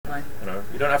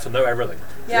don't have to know everything.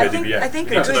 Yeah, DBA. I think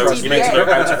you a good You need to know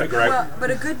how to DBA. figure out. Well,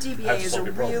 but a good how DBA to is solve a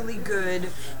your problem. really good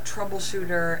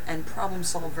troubleshooter and problem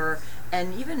solver,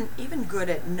 and even good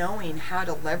at knowing how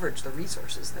to leverage the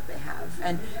resources that they have,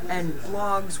 and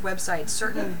blogs, websites,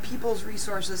 certain people's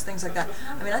resources, things like that.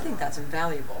 I mean, I think that's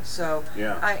invaluable. So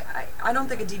I don't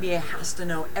think a DBA has to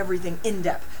know everything in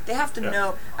depth. They have to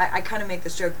know. I kind of make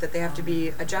this joke that they have to be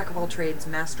a jack of all trades,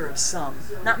 master of some,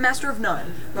 not master of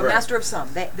none, but master of some.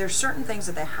 There's certain things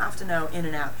that they have to know in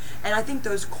and out, and I think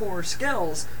those core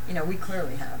skills, we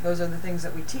clearly have. Those are the things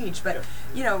that we teach, but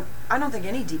I don't think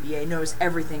any DBA knows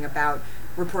everything about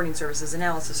reporting services,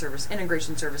 analysis service,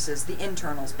 integration services, the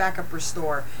internals, backup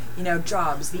restore,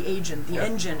 jobs, the agent, the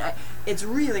engine. It's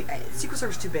really, SQL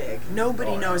Server's too big.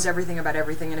 Nobody knows everything about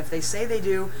everything, and if they say they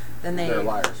do, then they're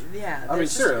liars. Yeah, I mean,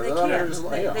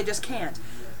 seriously, they just can't.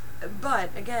 But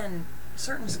again,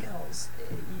 certain skills,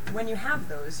 when you have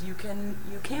those, you can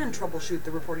troubleshoot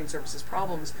the reporting services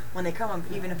problems when they come up,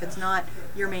 even if it's not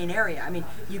your main area. I mean,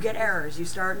 you get errors, you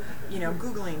start,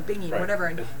 Googling, Binging, whatever,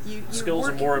 and you skills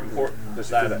are more important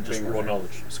than just raw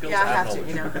knowledge. Skills I have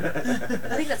knowledge. to,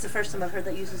 I think that's the first time I've heard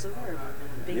that used as a verb.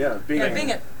 Bing. Yeah, Bing.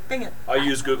 Bing it. I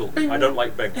use Google. Bing. I don't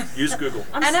like Bing. Use Google.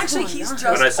 And actually, he's just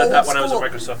when I said old that when school. I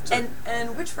was at Microsoft too.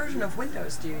 And which version of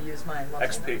Windows do you use, my lovely?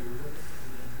 XP.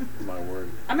 My word.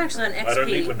 I'm actually on XP. I don't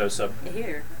need Windows 7.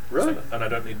 Here. Really? And I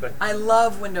don't need Bing. I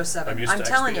love Windows 7. I'm used to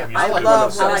telling XP. you, I I like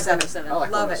love Windows Windows 7. I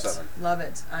like love Windows it. 7. Love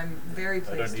it. I'm very I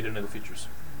pleased. don't need any of the features.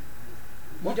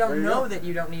 You don't know that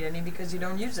you don't need any because you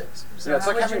don't use it. So Yeah, it's how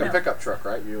like would having you a know? pickup truck,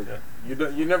 right?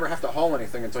 You never have to haul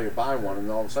anything until you buy one, and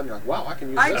all of a sudden you're like, wow, I can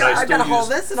use this. I got to haul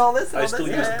this and all this and I all still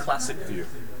this. use Yeah. Classic View.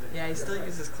 Yeah, he still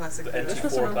uses Classic The View.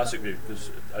 NT4 Classic View,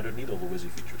 because I don't need all the WYSI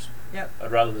features. Yep.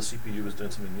 I'd rather the CPU was doing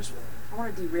something useful. I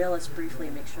want to derail us briefly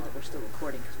and make sure that we're still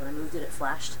recording, because when I moved it, it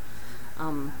flashed.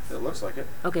 It looks like it.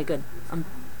 Okay, good.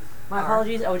 My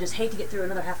apologies. I would just hate to get through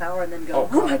another half hour and then go,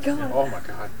 Oh my God. Oh my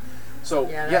God. So,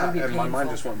 Yeah, that would be and my mind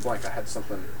painful. just went blank. I had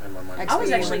something in my mind. I was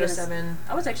XP, actually Windows gonna 7.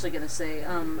 I was actually going to say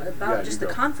about Yeah, just you the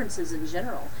go. conferences in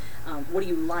general. What do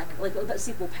you like about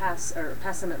SQL Pass, or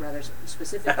Pass Summit rather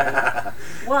specifically?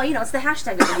 Well, it's the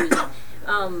hashtag that we're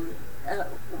using.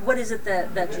 What is it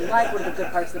that you like? What are the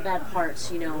good parts, the bad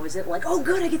parts? Is it like, oh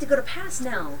good, I get to go to Pass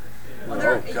now? Well, Oh,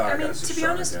 God, I mean, gotta see to be Sean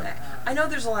honest, again. I know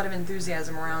there's a lot of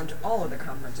enthusiasm around all of the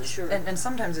conferences. Sure. And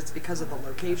sometimes it's because of the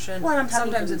location. Well, I'm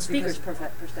talking sometimes from the it's speaker's because,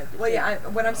 perspective. well, too. yeah,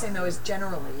 what I'm saying though is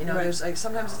generally, Right. there's like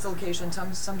sometimes it's the location,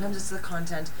 sometimes it's the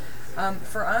content.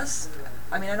 For us,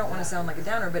 I mean, I don't want to sound like a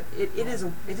downer, but it is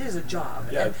a job.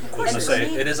 Yeah, And, I was and going to for say,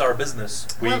 me- it is our business.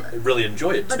 We Well, really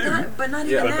enjoy it but too. not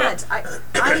Yeah. even But that.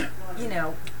 I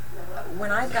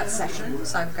when I've got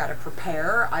sessions, I've got to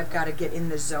prepare. I've got to get in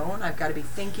the zone. I've got to be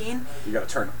thinking. You got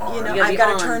to turn on. You gotta I've be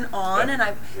got on. to turn on, Yeah.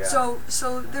 and Yeah.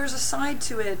 so there's a side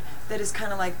to it that is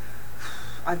kind of like,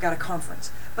 I've got a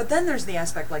conference. But then there's the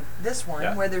aspect like this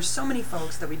one where there's so many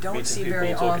folks that we don't Meeting see people,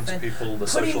 very talking to often, people, the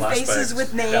putting social faces aspects.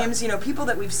 with names, people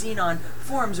that we've seen on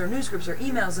forums or news groups or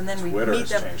emails, and then Twitter we meet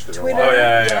has them. changed it a Twitter, lot. Oh,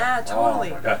 yeah.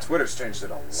 totally. Oh my God, Twitter's changed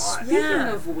it a lot. Speaking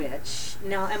Yeah. of which,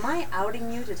 now am I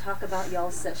outing you to talk about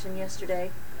y'all's session yesterday?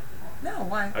 No,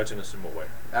 why? Out in a similar way.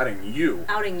 Adding you.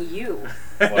 Outing you.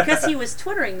 What? Because he was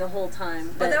twittering the whole time.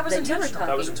 But that was you were intentional. talking.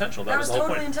 That was intentional. That That was was the whole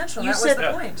totally point. intentional. You That said was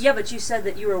the point. Yeah, but you said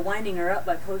that you were winding her up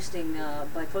by posting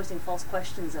false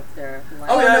questions up there. Oh,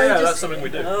 no, yeah, you yeah, just- that's something we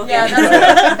do. Okay. Yeah,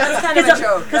 that's kind of a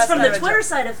joke. Because That's from kind the of a Twitter joke.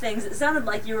 side of things, it sounded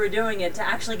like you were doing it to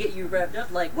actually get you revved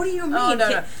up. Like, what do you mean? Oh,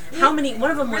 no. How many?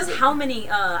 One of them was Really? how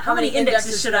many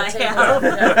indexes should I that table have?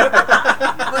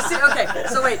 Yeah. Well, see, okay,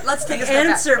 so wait, let's take a The step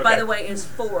answer, back. by Okay. the way, is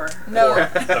 4. No. No,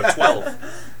 12.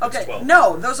 Okay, 12.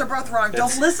 no, those are both wrong. Don't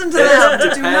It's- listen to them.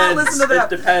 Do not listen to them. It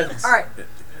depends. All right.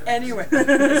 Anyway,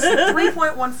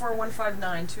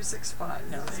 3.14159.265.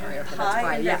 No, sorry, okay, that's Pi pi.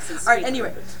 Yeah. index is All right. sweet.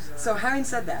 Anyway, so having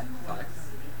said that,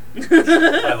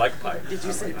 I like pie. Did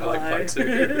you say I like pie? pie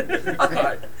too.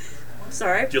 Pie.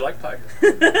 Sorry. Do you like pie?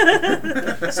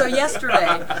 so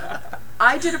yesterday,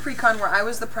 I did a pre-con where I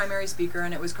was the primary speaker,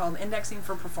 and it was called Indexing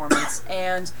for Performance.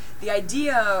 And the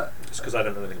idea, Just because I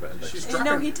don't know anything about index.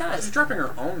 he does. She's dropping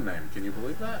her own name. Can you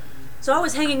believe that? So I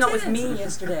was hanging out with Didn't. me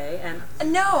yesterday, and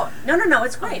No, no,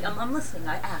 it's great. I'm listening.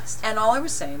 I asked. and all I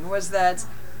was saying was that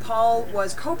Paul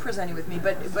was co-presenting with me,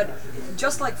 but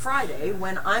just like Friday,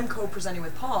 when I'm co-presenting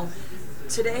with Paul,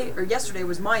 today or yesterday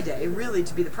was my day really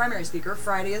to be the primary speaker.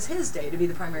 Friday is his day to be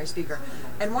the primary speaker.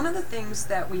 And one of the things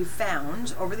that we've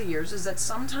found over the years is that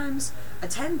sometimes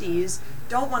attendees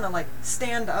don't want to like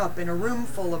stand up in a room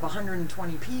full of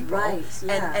 120 people Right,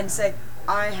 yeah. and say,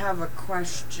 I have a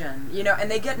question,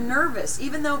 and they get nervous,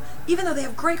 even though they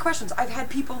have great questions. I've had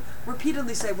people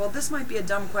repeatedly say, well, this might be a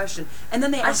dumb question, and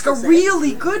then they ask a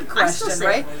really good question,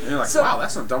 right? And you're like, wow,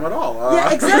 that's not dumb at all.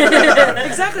 Yeah, exactly.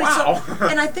 Exactly. Wow. So,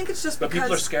 and I think it's just But because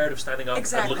people are scared of standing up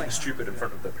Exactly. and looking stupid in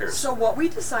front of their peers. So what we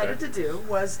decided to do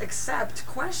was accept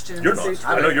questions. You're not.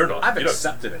 I know you're not. I've You don't.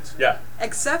 accepted it. Yeah.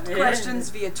 Accept questions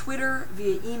via Twitter,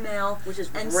 via email, Which is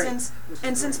and great.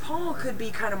 since Paul could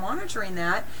be kind of monitoring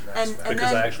that, and Because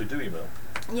then I actually do email.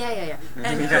 yeah,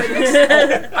 and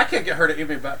could, I can't get her to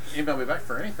email me back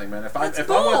for anything, man. If I That's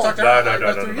want to talk to No, her, no, I no, go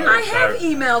no, through no, you. no. I have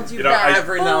emailed you know, back.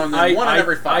 Every now and then, one in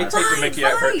every I five. take the Fine, mickey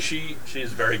out of her. fine.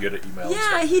 She's very good at email.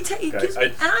 Yeah, he gives me,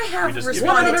 and I have we just give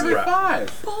One in That's every right.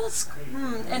 five. Balls.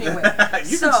 Anyway,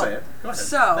 You so, can say it. Go ahead.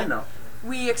 So They know.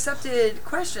 we accepted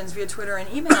questions via Twitter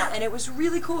and email, and it was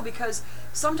really cool because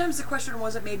sometimes the question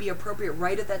wasn't maybe appropriate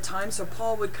right at that time, so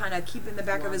Paul would kind of keep it in the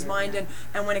back of his mind,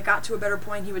 and when it got to a better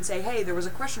point, he would say, hey, there was a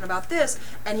question about this,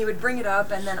 and he would bring it up,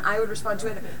 and then I would respond to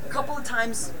it. A couple of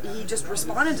times, he just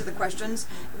responded to the questions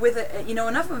with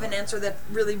enough of an answer that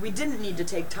really we didn't need to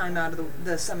take time out of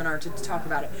the seminar to talk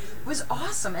about it. It was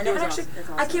awesome, and It was actually, awesome. It's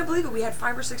I awesome. can't believe it. We had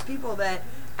 5 or 6 people that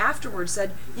afterwards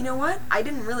said, you know what, I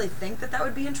didn't really think that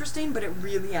would be interesting, but it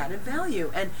really added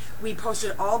value. And we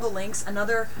posted all the links.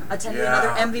 Another attendee, another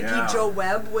MVP, yeah. Joe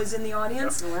Webb, was in the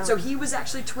audience. Yep. Wow. So he was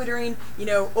actually twittering,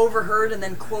 overheard and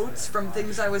then quotes from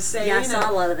things I was saying. Yeah, I saw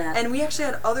a lot of that. And we actually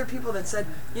had other people that said,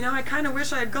 I kind of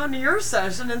wish I had gone to your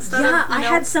session instead Yeah, of, I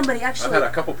had somebody I've actually had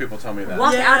a couple people tell me that.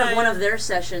 walk Yeah, out of one yeah. of their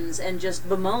sessions and just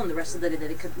bemoan the rest of the day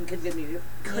that it couldn't go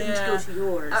to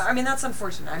yours. I mean, that's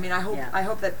unfortunate. I mean, Yeah. I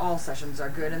hope that all sessions are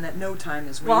good and that no time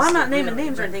is wasted. Well, I'm not naming really.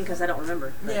 names or anything because I don't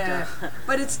remember. But, Yeah,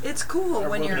 but it's cool when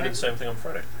We're you're. going to do the same thing on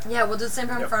Friday. Yeah, we'll do the same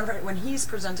time Yep. for Friday. When he's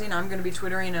presenting, I'm going to be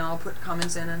twittering and I'll put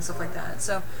comments in and stuff like that.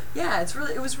 So yeah, it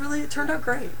turned out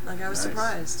great. Like I was Nice.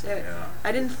 surprised. Yeah.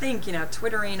 I didn't think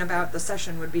twittering about the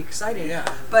session would be exciting. Yeah.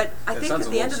 But I It think sounds at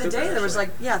a the end of the little day, stupid, there was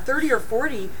actually. 30 or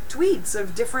 40 tweets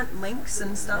of different links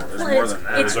and stuff. There's Well, more it's, than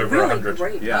that. it's There's over really 100.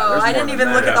 great. Yeah. Oh, there's I more didn't than even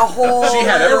that. look at Yeah. the whole. She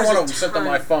had there every was one a of them sent to ton.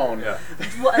 my phone. Yeah.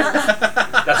 Well,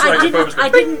 That's why my phone was I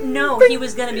going, didn't know he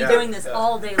was going to be Yeah. doing this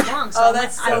all day long. So Oh, I'm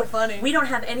that's like, so funny. We don't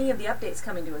have any of the updates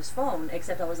coming to his phone,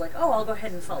 except I was like, oh, I'll go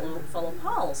ahead and follow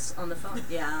Paul's on the phone.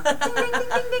 Yeah. Ding, ding, ding,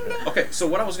 ding, ding, ding. Okay, so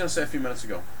what I was going to say a few minutes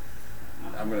ago,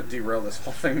 I'm going to derail this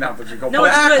whole thing now, but we go No,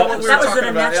 back it's to good. what we That were was talking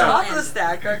a about. natural Yeah. Off the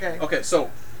stack. Okay. Okay, so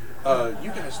you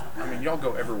guys, y'all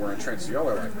go everywhere in training, so y'all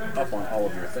are like up on all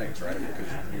of your things, right?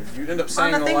 Because you end up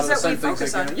saying a lot things of the that we same things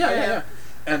focus again. on. Yeah.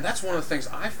 And that's one of the things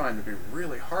I find to be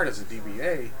really hard as a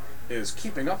DBA is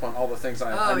keeping up on all the things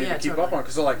I need to keep up on.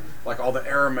 Because like all the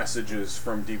error messages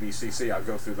from DBCC, I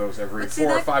go through those every But see,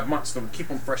 4 or that- 5 months to keep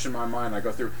them fresh in my mind. I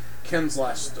go through Ken's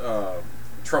last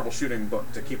troubleshooting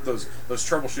book to keep those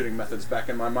troubleshooting methods back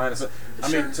in my mind. So, I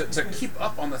mean, to keep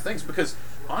up on the things, because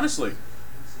honestly,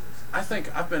 I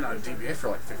think I've been a DBA for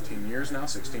like 15 years now,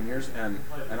 16 years, and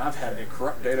I've had a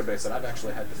corrupt database that I've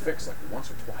actually had to fix like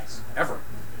once or twice, ever.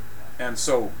 And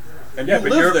so, and yeah, you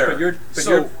but live you're, there. but you're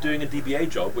so, doing a DBA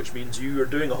job, which means you are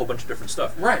doing a whole bunch of different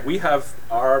stuff. Right. We have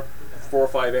our 4 or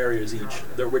 5 areas each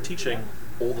that we're teaching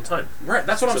all the time. right,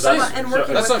 that's what I'm So saying. that's- And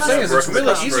working That's with what I'm saying. Is it's customers. really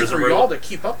Working with easy customers for and y'all really- to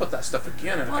keep up with that stuff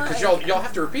again, and Well, because I- y'all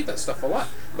have to repeat that stuff a lot.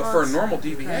 But Well, for a normal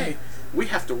DBA, okay. we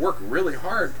have to work really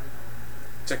hard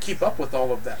to keep up with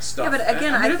all of that stuff. Yeah, but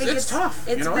again, And, I think it's tough.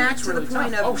 it's you know? back It's to the really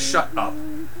point tough. of- Oh, shut up.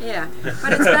 Yeah,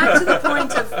 but it's back to the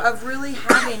point of really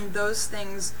having those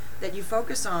things that you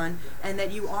focus on and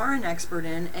that you are an expert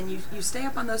in, and you stay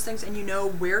up on those things, and you know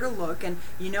where to look, and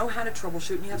you know how to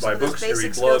troubleshoot, and you have You some buy of those books, you basic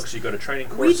read skills. blogs, you go to training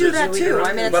We courses. do that too.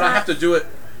 I mean, it's But I not, have to do it.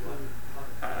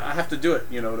 I have to do it,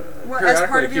 you know, to Well, as periodically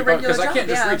part to of your keep up, regular because I can't job,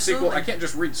 just yeah, read absolutely. SQL. I can't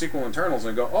just read SQL internals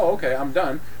and go, oh, okay, I'm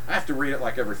done. I have to read it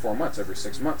like every 4 months, every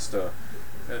 6 months to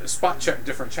spot check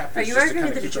different chapters. Are you just to arguing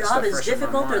kinda that keep your that job stuff is fresh in my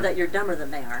difficult or mind. that you're dumber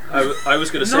than they are? I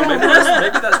was going to say, No.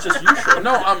 maybe that's just you, Sean.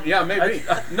 No, yeah, maybe.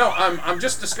 No, I'm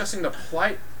just discussing the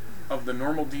plight of the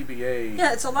normal DBA.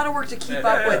 yeah, it's a lot of work to keep Yeah,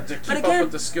 up with. to keep but up again,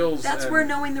 with the skills that's and- where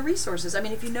knowing the resources. I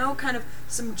mean, if you know kind of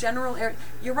some general area,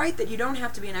 you're right that you don't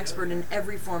have to be an expert in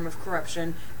every form of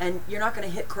corruption, and you're not going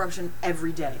to hit corruption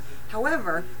every day.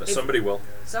 However, But if- somebody will.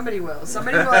 Somebody will.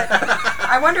 Somebody will.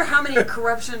 I wonder how many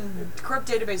corrupt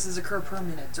databases occur per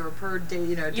minute or per day.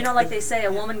 You know, like they say,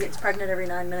 a woman gets pregnant every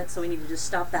 9 minutes, so we need to just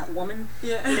stop that woman.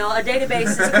 Yeah. You know, a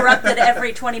database is corrupted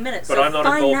every 20 minutes. But so I'm not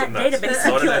find involved that in that. database.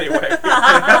 Not in any way.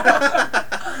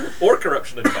 Or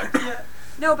corruption, in fact. Yeah.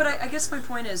 No, but I guess my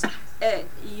point is,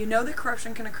 you know that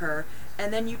corruption can occur,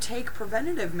 and then you take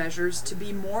preventative measures to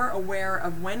be more aware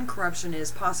of when corruption is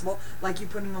possible, like you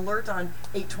put an alert on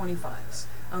 825s.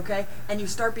 okay? And you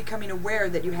start becoming aware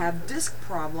that you have disk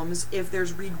problems if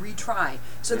there's read retry.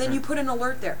 So then you put an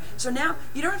alert there. So now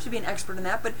you don't have to be an expert in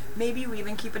that, but maybe you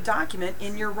even keep a document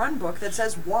in your run book that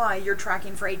says why you're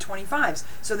tracking for 825s.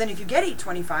 So then if you get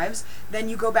 825s, then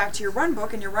you go back to your run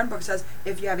book, and your run book says,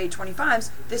 if you have 825s,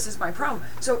 this is my problem.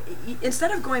 So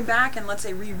instead of going back and, let's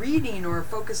say, rereading or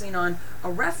focusing on a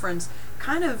reference,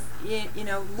 kind of, you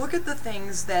know, look at the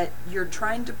things that you're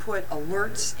trying to put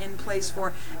alerts in place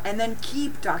for, and then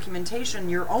keep documentation,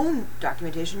 your own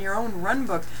run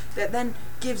book that then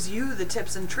gives you the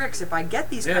tips and tricks. If I get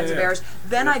these kinds of errors,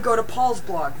 then I go to Paul's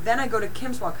blog, then I go to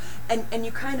Kim's blog, and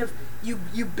you kind of,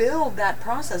 you build that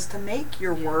process to make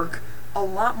your work a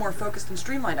lot more focused and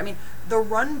streamlined. I mean, the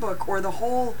run book, or the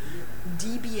whole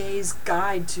DBA's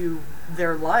guide to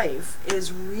their life,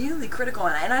 is really critical,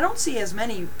 and I don't see as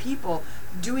many people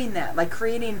doing that, like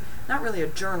creating not really a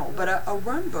journal, but a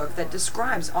run book that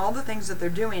describes all the things that they're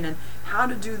doing and how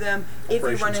to do them if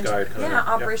you run into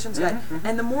operations guide.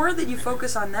 And the more that you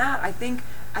focus on that, I think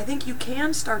you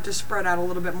can start to spread out a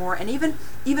little bit more, and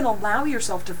even allow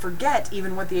yourself to forget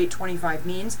even what the 825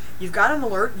 means. You've got an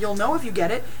alert, you'll know if you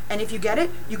get it, and if you get it,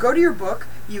 you go to your book,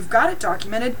 you've got it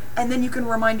documented, and then you can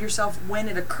remind yourself when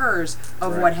it occurs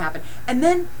of what happened. And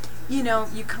then, you know,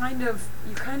 you kind of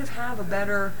have a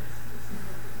better,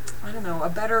 I don't know, a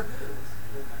better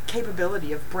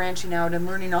capability of branching out and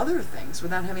learning other things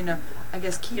without having to, I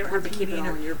guess, keep you don't have to keep it repeating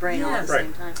all in your brain all at the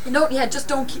same time. Just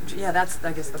don't keep. Yeah, that's,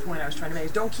 I guess, the point I was trying to make.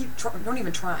 Is don't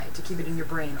even try to keep it in your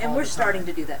brain. And all we're the starting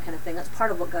time. to do that kind of thing. That's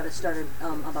part of what got us started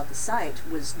about the site,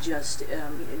 was just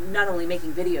not only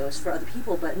making videos for other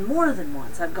people, but more than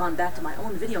once I've gone back to my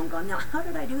own video and gone, now how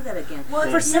did I do that again? Well,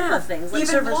 for simple things like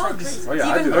even server-side blogs, tracing.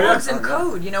 even blogs and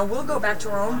code. You know, we'll go back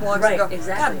to our own blogs and go,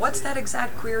 exactly. God, what's that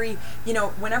exact query? You know,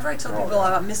 whenever I tell people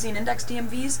about missing index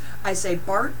DMVs, I say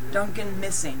Bart Duncan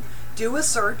missing. Do a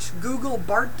search, Google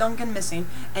Bart Duncan missing,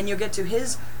 and you'll get to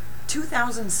his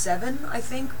 2007, I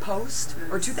think, post,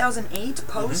 or 2008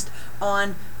 post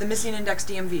on the missing index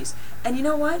DMVs. And you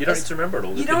know what? You don't need to remember it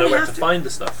all. You don't know where have to find the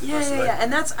stuff. Yeah.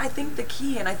 And that's, I think, the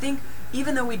key. And I think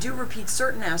even though we do repeat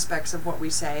certain aspects of what we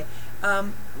say,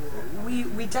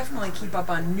 we definitely keep up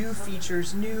on new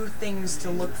features, new things to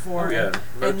look for,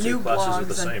 and new classes blogs. are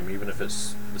the same, even if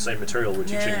it's the same material we're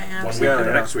teaching one week absolutely. and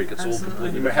the next week. It's all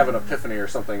completely. You may have an epiphany or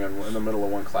something in the middle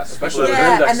of one class, especially with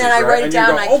and indexes, then I write it down.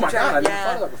 And you go, oh my God, I never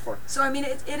thought of that before. So I mean,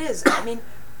 it is. I mean,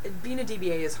 being a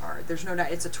DBA is hard. There's no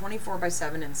doubt. It's a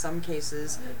 24/7 in some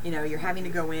cases. You know, you're having to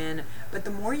go in, but the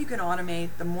more you can automate,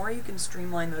 the more you can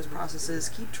streamline those processes,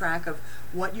 keep track of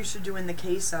what you should do in the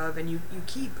case of, and you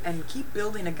keep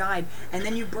building a guide, and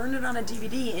then you burn it on a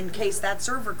DVD in case that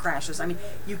server crashes. I mean,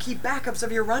 you keep backups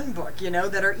of your run book, you know,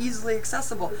 that are easily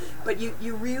accessible, but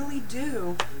you really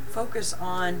do focus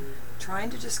on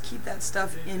trying to just keep that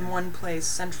stuff in one place,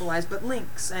 centralized, but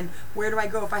links, and where do I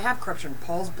go if I have corruption?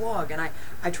 Paul's blog, and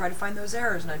I try to find those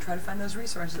errors, and I try to find those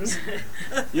resources.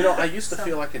 You know, I used to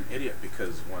feel like an idiot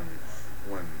because when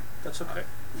That's okay.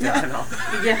 I know.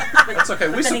 That's okay.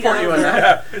 We Then you support got you over in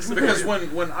that. that. Because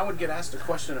when I would get asked a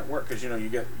question at work, because you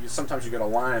know sometimes you get a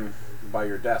line by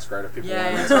your desk, right, of people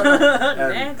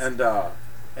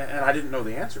and I didn't know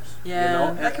the answers. Yeah,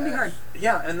 you know? that can be hard.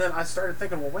 Yeah, and then I started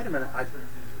thinking, well, wait a minute,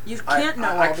 You can't know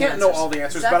all the answers. I can't know all the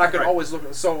answers, Exactly. but I could always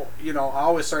look. So you know, I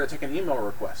always started taking email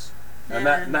requests, and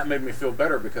that made me feel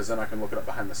better because then I can look it up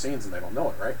behind the scenes and they don't know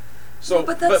it, right? So,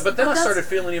 Well, but then I started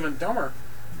feeling even dumber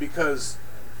because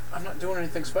I'm not doing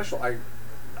anything special.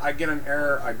 I get an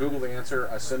error, I Google the answer,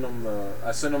 I send them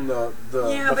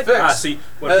the fix. See,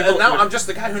 and now I'm just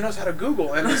the guy who knows how to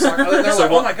Google, and it's like, they're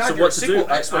like, oh my God, you're a SQL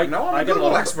expert. No, I'm a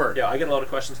Google expert. Yeah, I get a lot of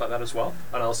questions like that as well,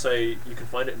 and I'll say you can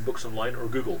find it in books online or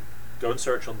Google. Go and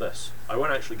search on this. I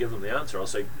won't actually give them the answer. I'll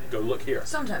say, go look here.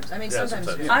 Sometimes. I mean, Yeah, sometimes.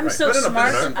 sometimes. Yeah. I'm Right. so But in a smart.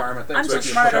 business environment, they I'm so expect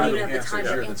you smart. I to don't try even to have the time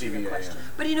answer to the answer the DBA. question.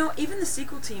 But you know, even the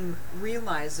SQL team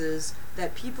realizes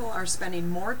that people are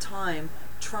spending more time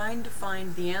trying to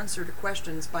find the answer to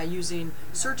questions by using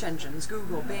search engines,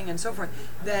 Google, Bing, and so forth,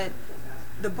 that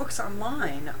the books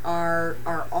online are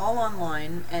all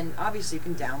online, and obviously you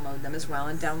can download them as well,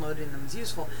 and downloading them is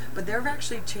useful, but they're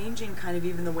actually changing kind of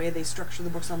even the way they structure the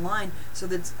books online so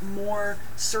that it's more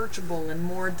searchable and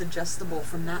more digestible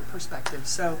from that perspective.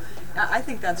 So I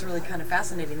think that's really kind of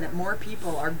fascinating that more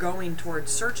people are going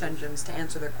towards search engines to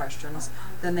answer their questions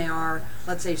than they are,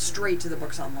 let's say, straight to the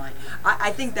books online.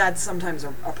 I think that's sometimes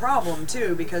a problem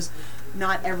too, because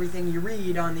not everything you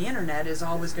read on the internet is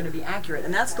always going to be accurate.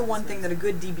 And that's the one thing that a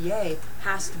good DBA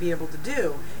has to be able to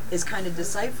do, is kind of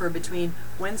decipher between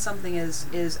when something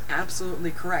is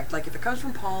absolutely correct. Like if it comes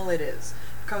from Paul, it is.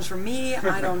 If it comes from me,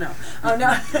 I don't know. Oh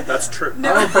no. That's true.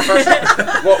 No. I'm a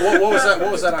professional. What was that?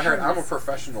 What was that I heard? I'm a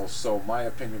professional, so my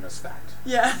opinion is fact.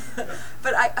 Yeah.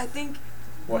 But I think.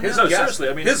 Well, his No, guess, seriously,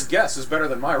 I mean- his guess is better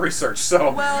than my research.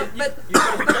 So Well, but you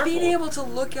gotta be but being careful. able to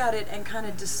look at it and kind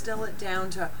of distill it down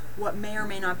to what may or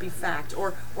may not be fact,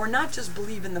 or not just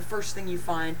believe in the first thing you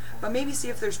find, but maybe see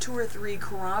if there's 2 or 3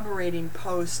 corroborating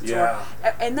posts. Yeah.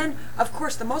 And then, of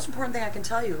course, the most important thing I can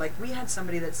tell you, like we had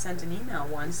somebody that sent an email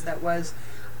once that was,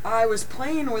 I was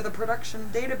playing with a production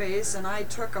database and I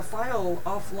took a file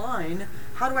offline.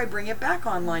 How do I bring it back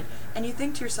online? And you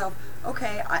think to yourself,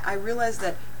 okay, I realize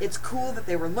that it's cool that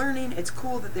they were learning, it's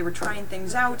cool that they were trying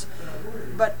things out,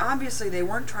 but obviously they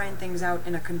weren't trying things out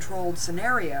in a controlled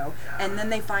scenario, and then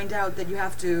they find out that you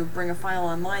have to bring a file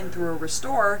online through a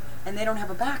restore, and they don't have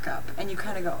a backup, and you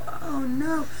kind of go, oh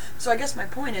no. So I guess my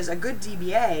point is, a good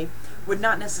DBA would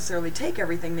not necessarily take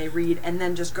everything they read and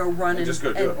then just go run and just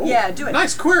go do it. Oh, yeah, do it.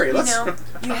 nice query. You Let's. know,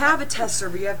 you have a test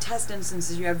server, you have test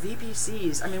instances, you have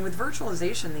VPCs. I mean, with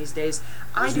virtualization these days,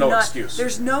 There's no excuse.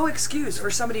 There's no excuse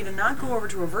for somebody to not go over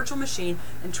to a virtual machine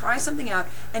and try something out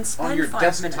and spend On your 5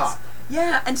 desktop. minutes.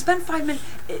 Yeah, and spend 5 minutes.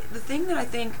 The thing that I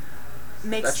think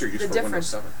makes That's your use the for Windows difference.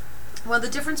 7. Well, the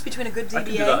difference between a good DBA. I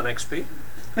can do that on XP.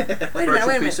 Wait a minute, Virtual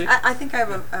wait a minute. PC. I think I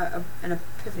have an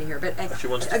epiphany here, but She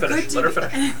wants to a finish. good Let her DBA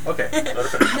finish. Okay. Let her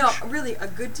finish. No, really, a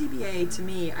good DBA to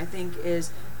me, I think,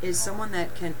 is someone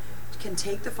that can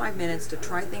take the 5 minutes to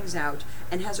try things out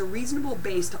and has a reasonable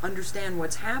base to understand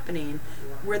what's happening,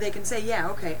 where they can say, yeah,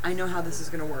 okay, I know how this is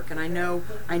going to work, and I know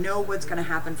what's going to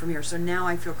happen from here, so now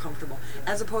I feel comfortable.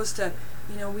 As opposed to,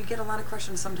 we get a lot of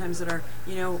questions sometimes that are,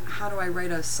 how do I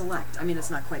write a select? I mean,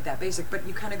 it's not quite that basic, but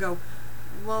you kind of go,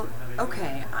 well,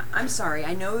 okay, I'm sorry.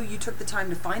 I know you took the time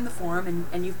to find the forum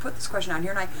and you've put this question out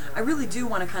here, and I really do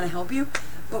want to kind of help you,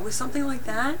 but with something like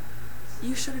that,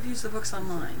 you should have used the books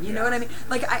online. You know what I mean?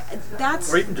 Like,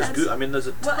 that's... Or even just Google. I mean, there's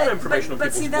a ton of information on but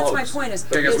people's see, that's blogs. my point is...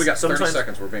 Okay, guys, we got 30 sometimes-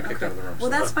 seconds. We're being kicked out of the room. Well,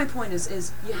 so. that's my point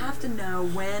is you have to know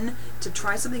when to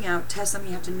try something out, test something.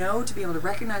 You have to know to be able to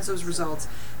recognize those results,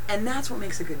 and that's what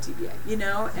makes a good DBA,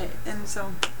 and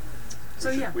so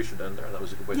yeah. We should end there. That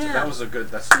was a good way to Yeah. That was a good.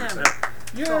 That's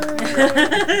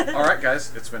Yeah. All right,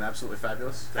 guys. It's been absolutely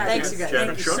fabulous. Thanks, you guys. Jen Thank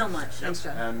and you Sean. so much. Thanks,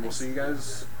 John. And we'll Thanks. see you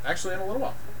guys actually in a little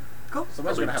while. Cool.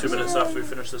 Somebody's Probably gonna have 2 to- minutes after we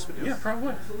finish this video. Yeah,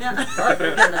 probably. Yeah. All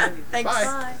right. Thanks.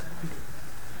 Bye.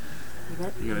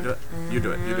 Bye. You gonna do it? You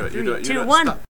do it. You do it. You do it. You 3, do 2, it. 1. Stop.